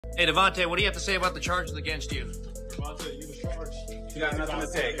Hey, Devontae, what do you have to say about the charges against you? Gervonta, you was charged. You got nothing to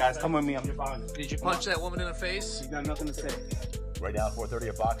say, guys. Come with me. I'm your father. Did you punch that woman in the face? You got nothing to say. Right now, 4:30,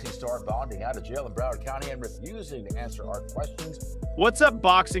 a boxing star bonding out of jail in Broward County and refusing to answer our questions. What's up,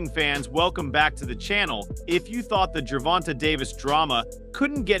 boxing fans? Welcome back to the channel. If you thought the Gervonta Davis drama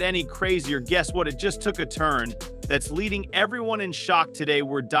couldn't get any crazier, guess what? It just took a turn that's leading everyone in shock today.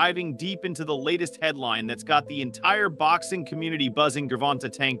 We're diving deep into the latest headline that's got the entire boxing community buzzing.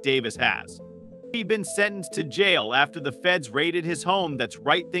 Gervonta "Tank" Davis has been sentenced to jail after the feds raided his home. That's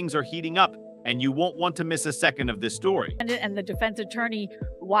right, things are heating up, and you won't want to miss a second of this story. And the defense attorney,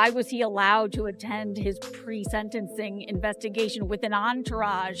 why was he allowed to attend his pre-sentencing investigation with an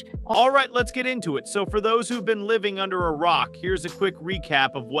entourage? All right, let's get into it. So for those who've been living under a rock, here's a quick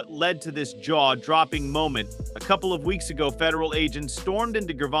recap of what led to this jaw-dropping moment. A couple of weeks ago, federal agents stormed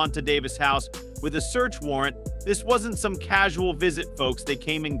into Gervonta Davis' house with a search warrant. This wasn't some casual visit, folks. They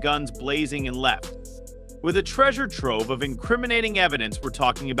came in guns blazing and left with a treasure trove of incriminating evidence. We're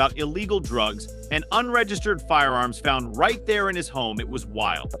talking about illegal drugs and unregistered firearms found right there in his home. It was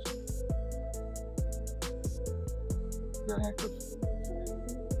wild.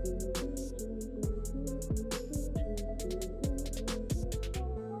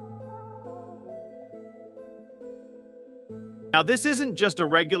 Now, this isn't just a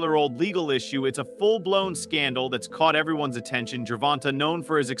regular old legal issue, it's a full-blown scandal that's caught everyone's attention. Gervonta, known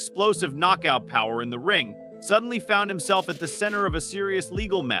for his explosive knockout power in the ring, suddenly found himself at the center of a serious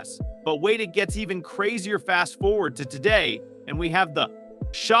legal mess. But wait, it gets even crazier. Fast forward to today, and we have the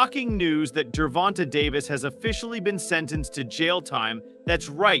shocking news that Gervonta Davis has officially been sentenced to jail time. That's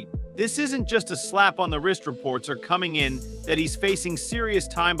right, this isn't just a slap on the wrist. Reports are coming in that he's facing serious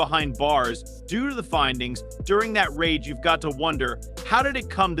time behind bars due to the findings during that raid. You've got to wonder, how did it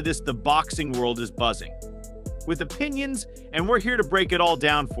come to this? The boxing world is buzzing with opinions, and we're here to break it all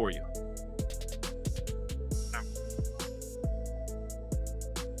down for you.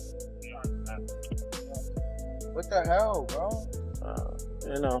 What the hell, bro?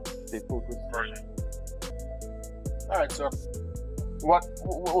 They pulled this version. All right, sir.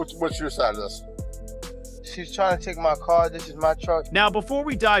 What's your side of this? She's trying to take my car. This is my truck. Now, before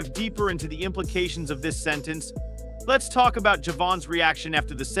we dive deeper into the implications of this sentence, let's talk about Javon's reaction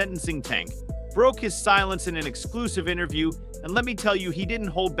after the sentencing. Tank broke his silence in an exclusive interview, and let me tell you, he didn't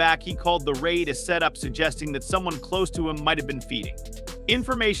hold back. He called the raid a setup, suggesting that someone close to him might have been feeding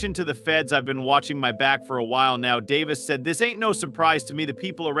information to the feds. I've been watching my back for a while now. Davis said, "This ain't no surprise to me. The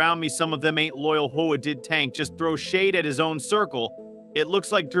people around me, some of them ain't loyal." Hoa did Tank just throw shade at his own circle? It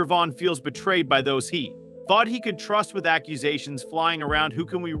looks like Gervon feels betrayed by those he thought he could trust, with accusations flying around. Who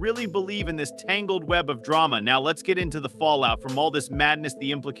can we really believe in this tangled web of drama? Now let's get into the fallout from all this madness.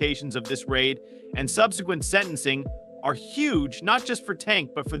 The implications of this raid and subsequent sentencing are huge, not just for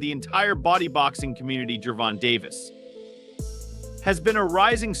Tank, but for the entire body boxing community. Gervonta Davis has been a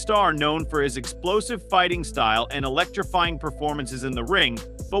rising star, known for his explosive fighting style and electrifying performances in the ring.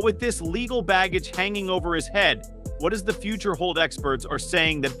 But with this legal baggage hanging over his head, what does the future hold? Experts are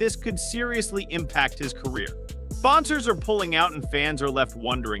saying that this could seriously impact his career. Sponsors are pulling out, and fans are left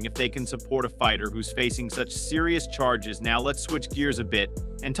wondering if they can support a fighter who's facing such serious charges. Now let's switch gears a bit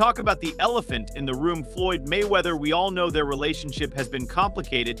and talk about the elephant in the room, Floyd Mayweather. We all know their relationship has been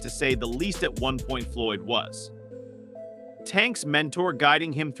complicated, to say the least. At one point, Floyd was Tank's mentor,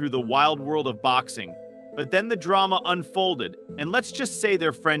 guiding him through the wild world of boxing. But then the drama unfolded, and let's just say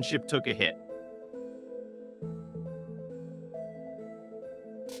their friendship took a hit.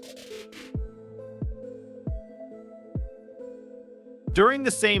 During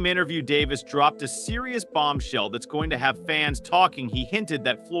the same interview, Davis dropped a serious bombshell that's going to have fans talking. He hinted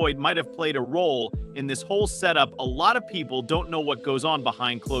that Floyd might have played a role in this whole setup. A lot of people don't know what goes on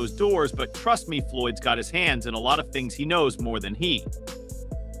behind closed doors, but trust me, Floyd's got his hands in a lot of things. He knows more than he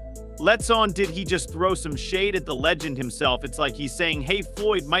lets on. Did he just throw some shade at the legend himself? It's like he's saying, hey,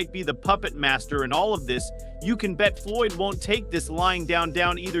 Floyd might be the puppet master in all of this. You can bet Floyd won't take this lying down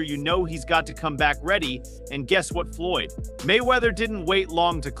either. You know he's got to come back ready. And guess what, Floyd Mayweather didn't wait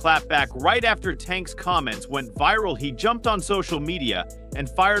long to clap back. Right after Tank's comments went viral, he jumped on social media and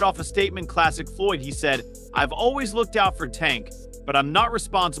fired off a statement. Classic Floyd. He said, "I've always looked out for Tank, but I'm not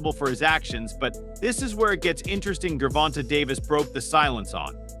responsible for his actions." But this is where it gets interesting. Gervonta Davis broke the silence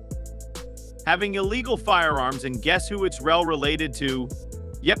on having illegal firearms, and guess who it's related to?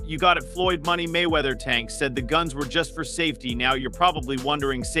 Yep, you got it, Floyd Money Mayweather. Tank said the guns were just for safety. Now you're probably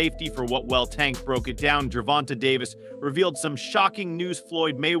wondering, safety for what? Well, Tank broke it down. Gervonta Davis revealed some shocking news.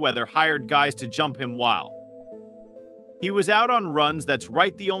 Floyd Mayweather hired guys to jump him while he was out on runs. That's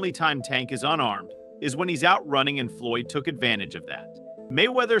right, the only time Tank is unarmed is when he's out running, and Floyd took advantage of that.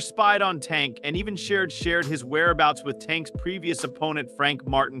 Mayweather spied on Tank and even shared his whereabouts with Tank's previous opponent, Frank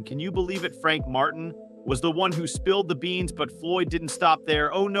Martin. Can you believe it? Frank Martin was the one who spilled the beans, but Floyd didn't stop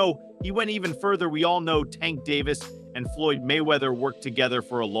there. Oh no, he went even further. We all know Tank Davis and Floyd Mayweather worked together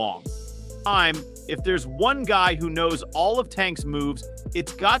for a long time. If there's one guy who knows all of Tank's moves,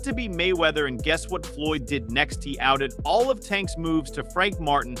 it's got to be Mayweather, and guess what Floyd did next? He outed all of Tank's moves to Frank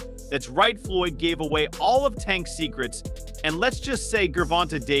Martin. That's right, Floyd gave away all of Tank's secrets, and let's just say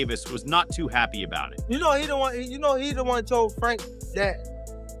Gervonta Davis was not too happy about it. He the one told Frank that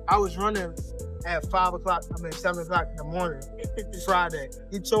I was running at 7 o'clock in the morning, Friday.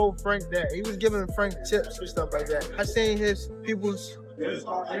 He told Frank that. He was giving Frank tips and stuff like that. I seen his people's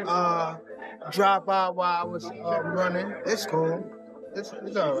drive by while I was running. It's cool. It's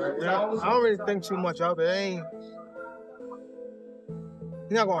all right. I don't really think too much of it.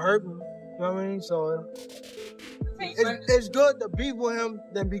 He's not gonna hurt me. You know what I mean? So it's good to be with him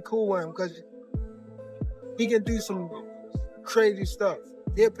than be cool with him, because he can do some crazy stuff.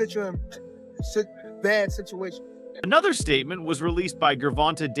 He'll put you in bad situations. Another statement was released by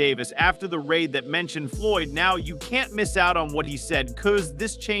Gervonta Davis after the raid that mentioned Floyd. Now, you can't miss out on what he said, because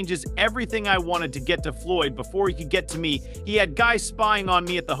this changes everything I wanted to get to Floyd before he could get to me. He had guys spying on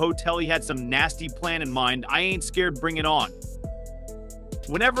me at the hotel. He had some nasty plan in mind. I ain't scared, bring it on.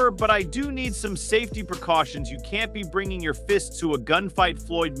 But I do need some safety precautions. You can't be bringing your fists to a gunfight.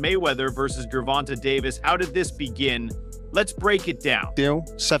 Floyd Mayweather versus Gervonta Davis. How did this begin? Let's break it down. Deal,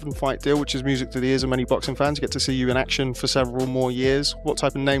 7-fight deal, which is music to the ears of many boxing fans. Get to see you in action for several more years. What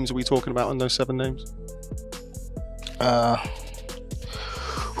type of names are we talking about on those 7 names?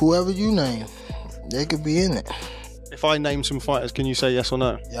 Whoever you name, they could be in it. If I name some fighters, can you say yes or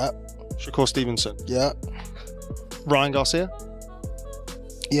no? Yep. Shakur Stevenson. Yep. Ryan Garcia.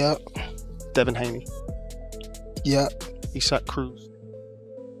 Yep. Devin Haney. Yep. Isaac Cruz.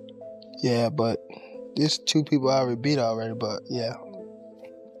 Yeah, but there's 2 people I already beat already, but yeah.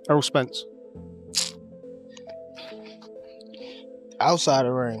 Errol Spence. Outside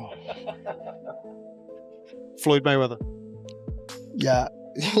the ring. Floyd Mayweather. Yeah.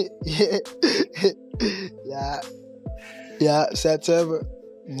 Yeah. Yeah. September.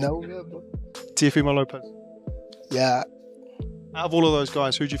 November. Teofimo Lopez. Yeah. Out of all of those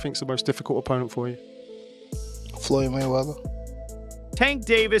guys, who do you think is the most difficult opponent for you? Floyd Mayweather. Tank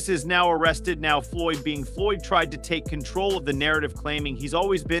Davis is now arrested. Now Floyd tried to take control of the narrative, claiming he's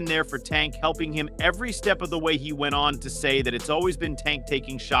always been there for Tank, helping him every step of the way. He went on to say that it's always been Tank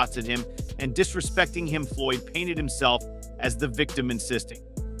taking shots at him and disrespecting him. Floyd painted himself as the victim, insisting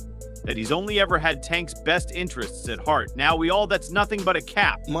that he's only ever had Tank's best interests at heart. Now that's nothing but a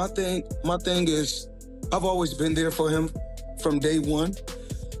cap. My thing is, I've always been there for him from day one.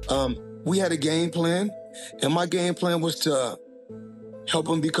 We had a game plan, and my game plan was to help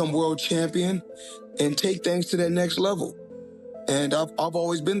him become world champion and take things to that next level. And I've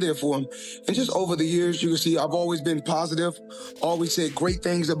always been there for him. And just over the years, you can see I've always been positive, always said great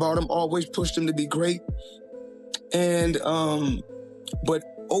things about him, always pushed him to be great. And, but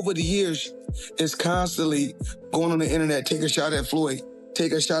over the years, it's constantly going on the internet, take a shot at Floyd,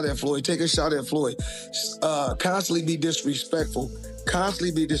 take a shot at Floyd, take a shot at Floyd. Constantly be disrespectful,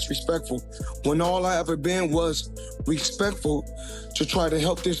 when all I ever been was respectful to try to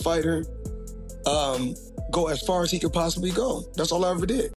help this fighter go as far as he could possibly go. That's all I ever did.